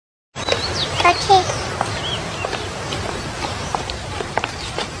Okay.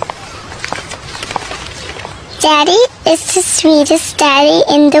 Daddy is the sweetest daddy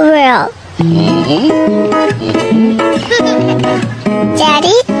in the world.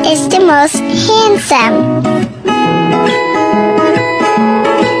 Daddy is the most handsome,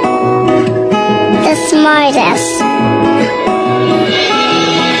 the smartest,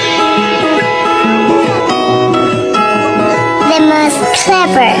 the most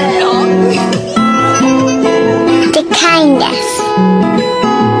clever, the kindest.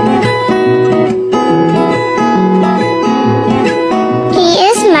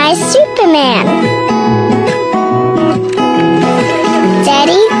 My Superman.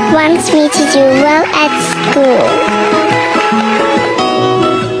 Daddy wants me to do well at school.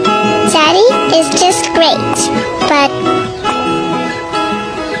 Daddy is just great, but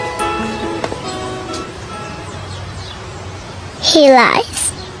he lies.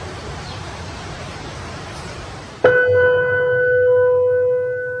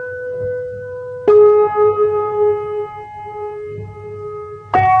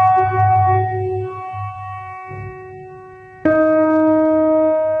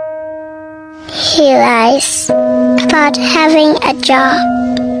 He lies about having a job.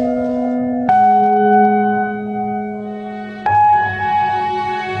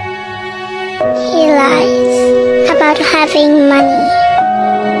 He lies about having money.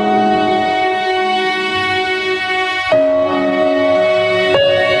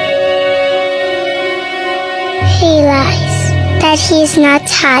 He lies that he's not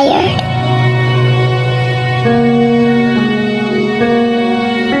tired.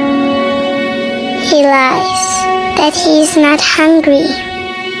 He lies that he's not hungry.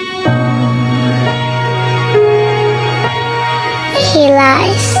 He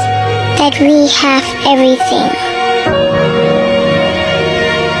lies that we have everything.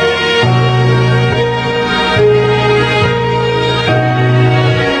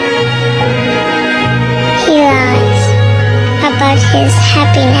 He lies about his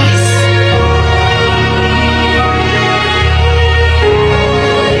happiness.